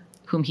commuter,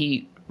 whom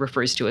he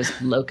refers to as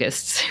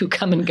locusts who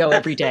come and go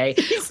every day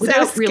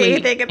without really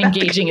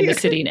engaging in the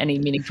city in any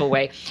meaningful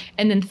way.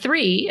 And then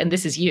 3, and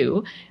this is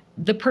you,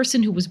 the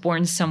person who was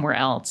born somewhere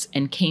else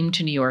and came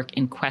to New York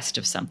in quest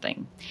of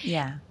something.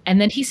 Yeah.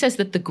 And then he says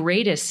that the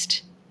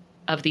greatest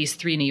of these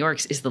 3 New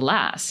Yorks is the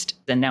last.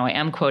 And now I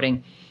am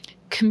quoting,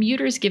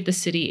 commuters give the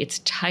city its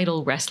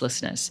tidal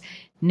restlessness.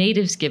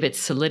 Natives give it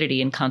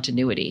solidity and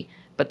continuity.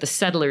 but the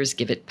settlers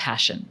give it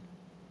passion.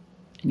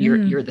 And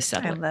you're the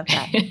settler. I love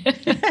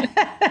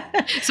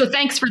that. So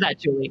thanks for that,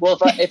 Julie. Well,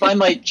 if I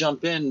might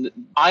jump in,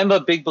 I'm a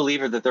big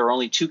believer that there are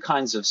only two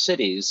kinds of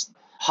cities: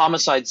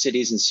 homicide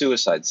cities and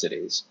suicide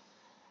cities.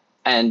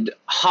 And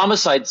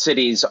homicide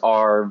cities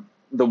are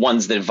the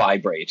ones that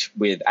vibrate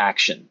with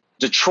action.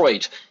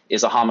 Detroit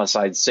is a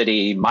homicide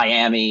city,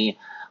 Miami,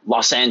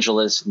 Los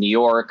Angeles, New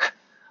York,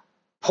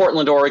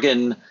 Portland,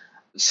 Oregon,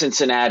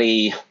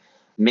 Cincinnati,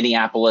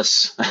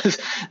 Minneapolis.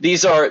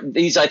 These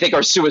I think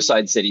are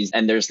suicide cities.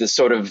 And there's this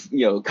sort of,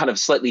 kind of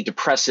slightly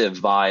depressive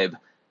vibe,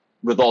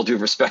 with all due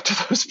respect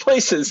to those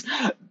places.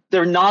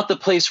 They're not the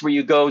place where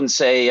you go and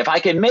say, if I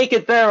can make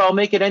it there, I'll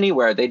make it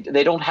anywhere. They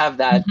don't have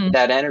that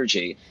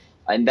energy.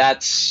 And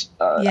that's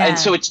and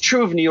so it's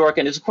true of New York,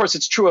 and of course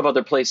it's true of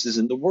other places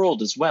in the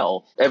world as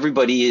well.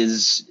 Everybody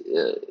is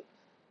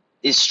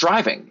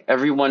striving.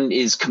 Everyone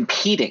is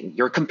competing.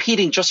 You're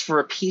competing just for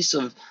a piece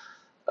of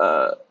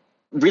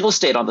real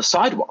estate on the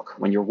sidewalk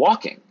when you're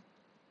walking.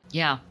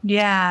 Yeah.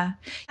 Yeah.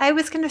 I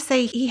was going to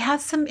say he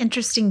has some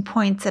interesting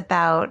points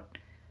about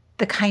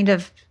the kind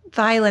of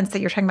violence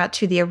that you're talking about,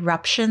 too, the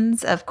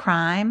eruptions of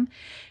crime.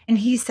 And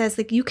he says,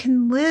 like, you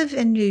can live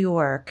in New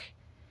York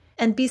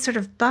and be sort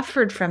of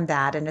buffered from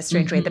that in a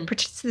strange way.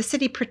 The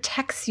city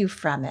protects you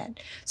from it.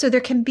 So there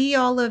can be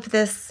all of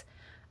this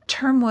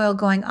turmoil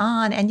going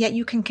on, and yet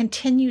you can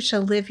continue to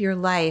live your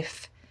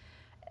life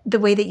the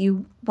way that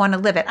you want to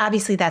live it.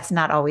 Obviously, that's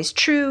not always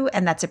true,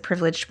 and that's a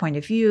privileged point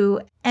of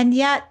view. And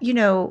yet,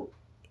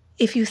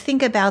 if you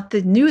think about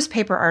the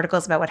newspaper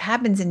articles about what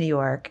happens in New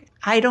York,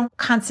 I don't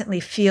constantly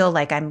feel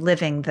like I'm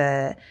living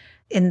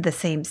in the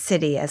same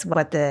city as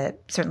what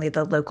certainly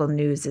the local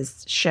news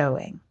is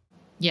showing.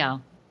 Yeah.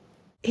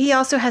 He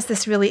also has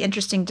this really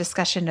interesting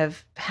discussion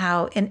of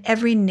how in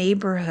every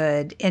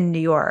neighborhood in New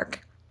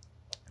York,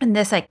 and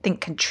this, I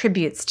think,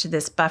 contributes to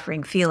this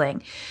buffering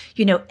feeling.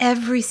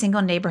 Every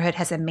single neighborhood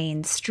has a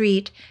main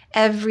street.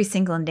 Every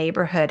single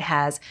neighborhood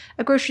has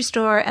a grocery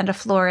store and a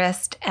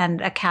florist and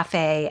a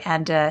cafe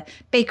and a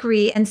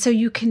bakery. And so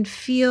you can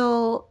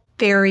feel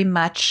very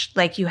much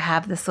like you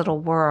have this little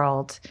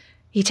world.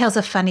 He tells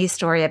a funny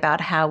story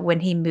about how when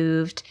he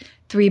moved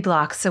 3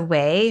 blocks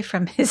away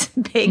from his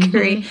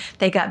bakery,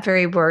 they got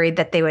very worried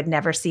that they would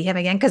never see him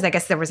again, because I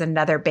guess there was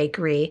another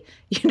bakery,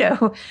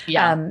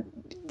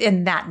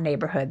 in that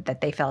neighborhood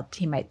that they felt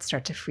he might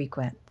start to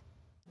frequent.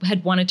 I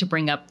had wanted to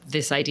bring up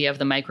this idea of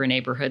the micro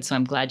neighborhood, so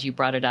I'm glad you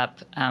brought it up.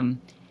 I'm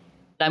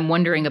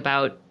wondering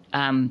about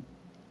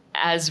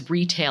as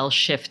retail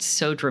shifts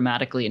so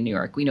dramatically in New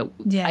York.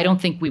 I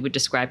don't think we would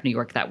describe New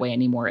York that way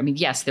anymore. I mean,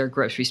 yes, there are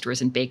grocery stores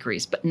and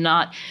bakeries, but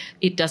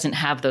it doesn't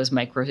have those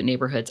micro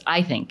neighborhoods,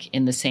 I think,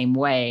 in the same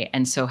way.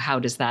 And so how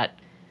does that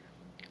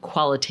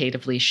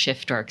qualitatively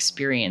shift our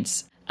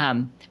experience?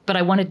 But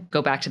I want to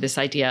go back to this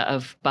idea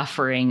of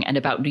buffering and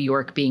about New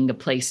York being a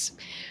place,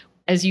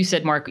 as you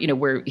said, Mark,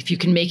 where if you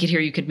can make it here,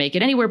 you could make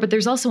it anywhere. But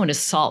there's also an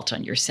assault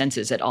on your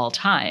senses at all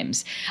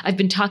times. I've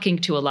been talking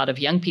to a lot of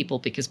young people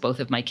because both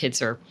of my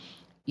kids are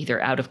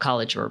either out of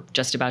college or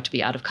just about to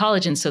be out of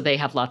college. And so they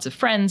have lots of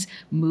friends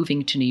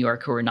moving to New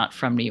York who are not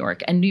from New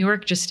York. And New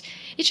York just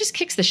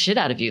kicks the shit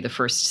out of you the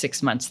first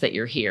 6 months that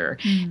you're here.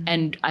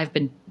 And I've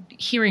been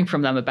hearing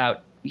from them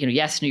about,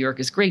 yes, New York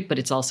is great, but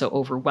it's also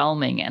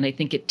overwhelming. And I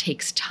think it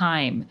takes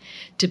time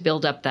to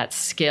build up that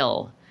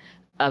skill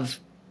of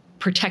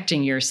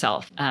protecting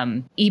yourself.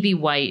 E.B.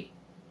 White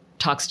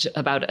talks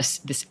about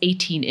this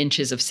 18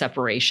 inches of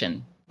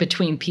separation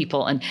between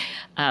people,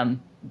 and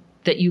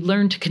that you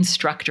learn to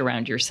construct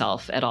around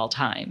yourself at all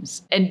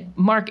times. And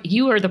Mark,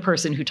 you are the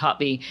person who taught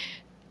me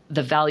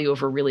the value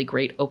of a really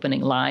great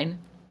opening line,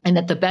 and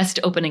that the best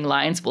opening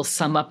lines will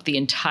sum up the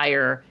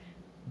entire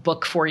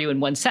book for you in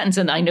one sentence.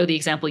 And I know the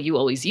example you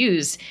always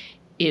use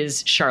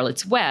is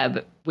Charlotte's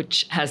Web,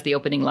 which has the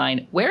opening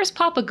line, "Where's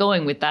Papa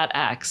going with that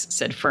axe?"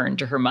 said Fern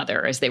to her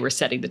mother as they were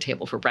setting the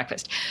table for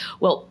breakfast.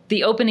 Well,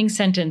 the opening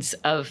sentence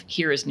of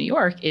Here is New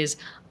York is,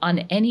 "On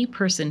any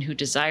person who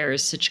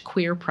desires such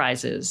queer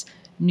prizes,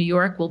 New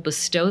York will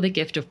bestow the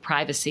gift of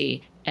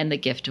privacy and the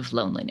gift of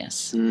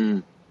loneliness."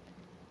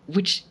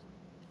 Which,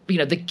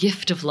 the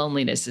gift of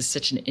loneliness is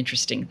such an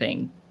interesting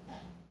thing.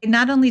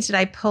 Not only did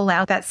I pull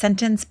out that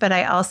sentence, but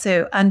I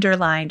also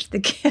underlined the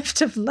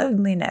gift of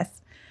loneliness.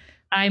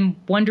 I'm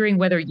wondering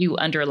whether you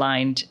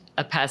underlined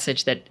a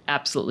passage that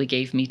absolutely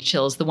gave me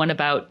chills. The one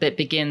that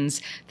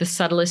begins, "The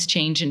subtlest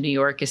change in New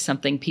York is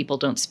something people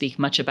don't speak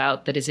much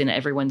about that is in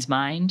everyone's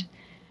mind."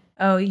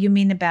 Oh, you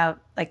mean about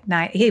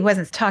he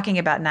wasn't talking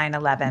about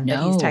 9/11, No.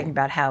 but he's talking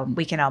about how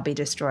we can all be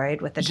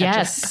destroyed with the touch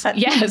of a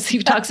button. Yes,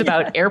 he talks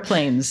about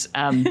airplanes.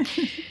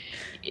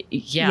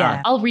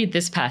 Yeah, I'll read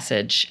this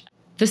passage.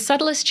 "The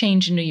subtlest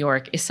change in New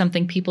York is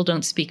something people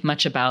don't speak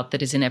much about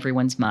that is in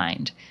everyone's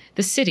mind.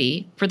 The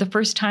city, for the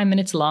first time in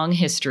its long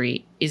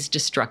history, is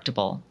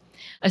destructible.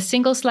 A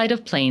single flight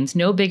of planes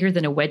no bigger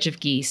than a wedge of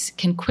geese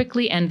can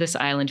quickly end this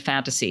island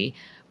fantasy,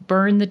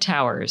 burn the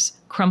towers,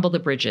 crumble the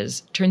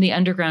bridges, turn the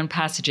underground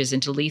passages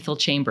into lethal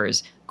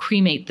chambers,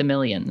 cremate the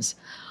millions.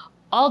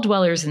 All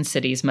dwellers in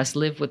cities must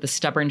live with the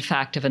stubborn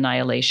fact of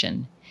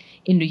annihilation.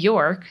 In New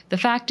York, the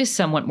fact is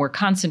somewhat more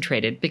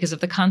concentrated because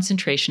of the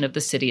concentration of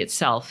the city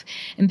itself,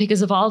 and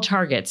because of all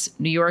targets,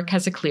 New York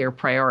has a clear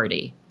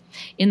priority.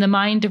 In the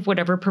mind of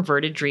whatever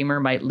perverted dreamer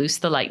might loose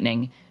the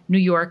lightning, New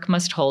York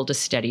must hold a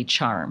steady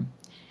charm.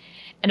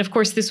 And of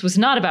course, this was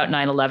not about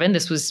 9/11.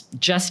 This was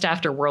just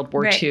after World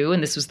War II,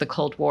 and this was the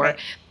Cold War. Right.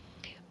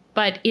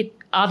 But it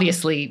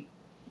obviously,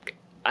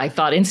 I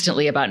thought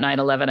instantly about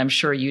 9/11. I'm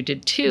sure you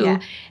did too.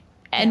 Yeah.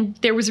 And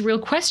there was a real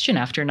question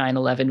after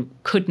 9/11,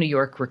 could New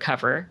York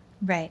recover?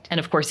 Right. And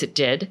of course it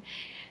did.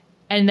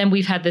 And then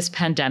we've had this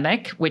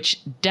pandemic,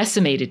 which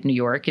decimated New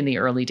York in the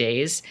early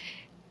days.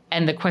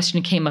 And the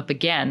question came up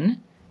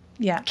again,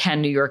 Yeah.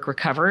 can New York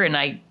recover?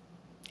 And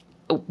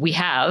we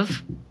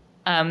have.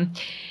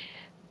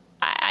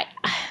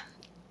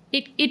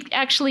 It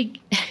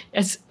actually,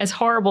 as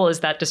horrible as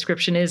that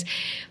description is,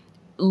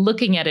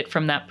 looking at it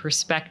from that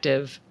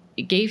perspective,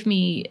 it gave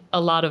me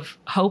a lot of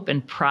hope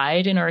and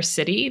pride in our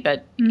city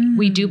that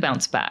we do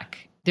bounce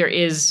back. There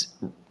is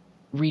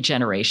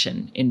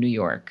regeneration in New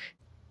York.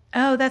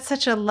 Oh, that's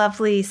such a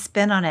lovely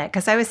spin on it.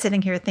 Because I was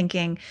sitting here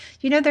thinking,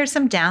 there's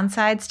some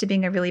downsides to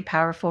being a really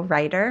powerful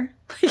writer.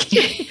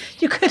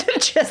 You could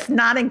have just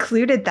not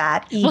included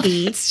that, EB. Well,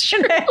 that's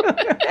true.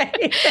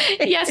 Right?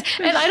 Yes.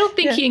 And I don't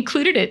think he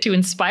included it to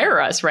inspire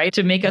us, right?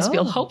 To make us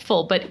feel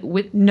hopeful. But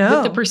with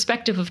the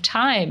perspective of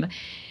time,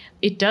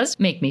 it does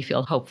make me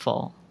feel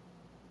hopeful.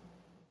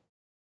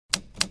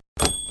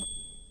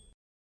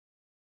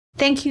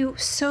 Thank you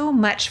so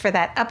much for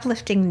that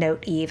uplifting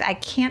note, Eve. I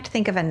can't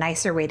think of a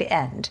nicer way to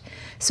end.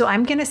 So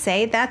I'm going to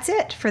say that's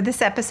it for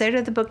this episode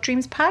of the Book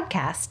Dreams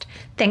podcast.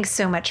 Thanks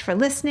so much for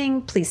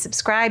listening. Please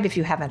subscribe if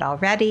you haven't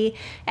already.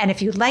 And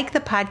if you like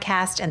the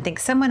podcast and think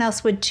someone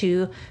else would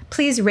too,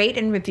 please rate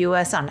and review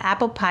us on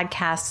Apple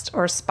Podcasts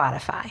or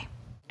Spotify.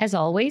 As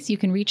always, you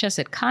can reach us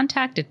at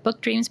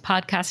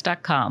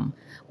contact@bookdreamspodcast.com.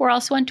 We're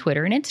also on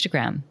Twitter and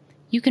Instagram.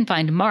 You can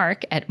find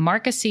Mark at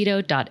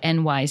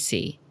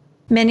markaceto.nyc.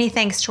 Many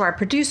thanks to our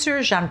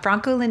producer,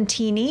 Gianfranco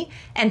Lentini,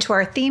 and to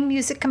our theme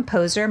music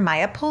composer,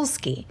 Maya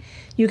Polsky.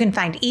 You can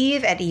find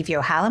Eve at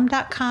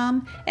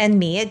eveyohalem.com and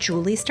me at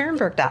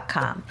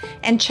juliesternberg.com.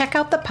 And check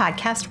out the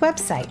podcast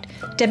website,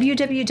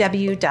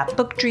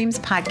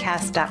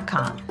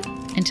 www.bookdreamspodcast.com.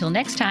 Until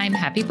next time,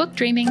 happy book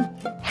dreaming.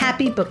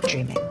 Happy book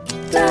dreaming.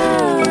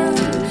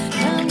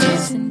 Come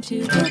listen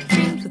to Book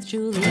Dreams with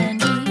Julie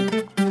and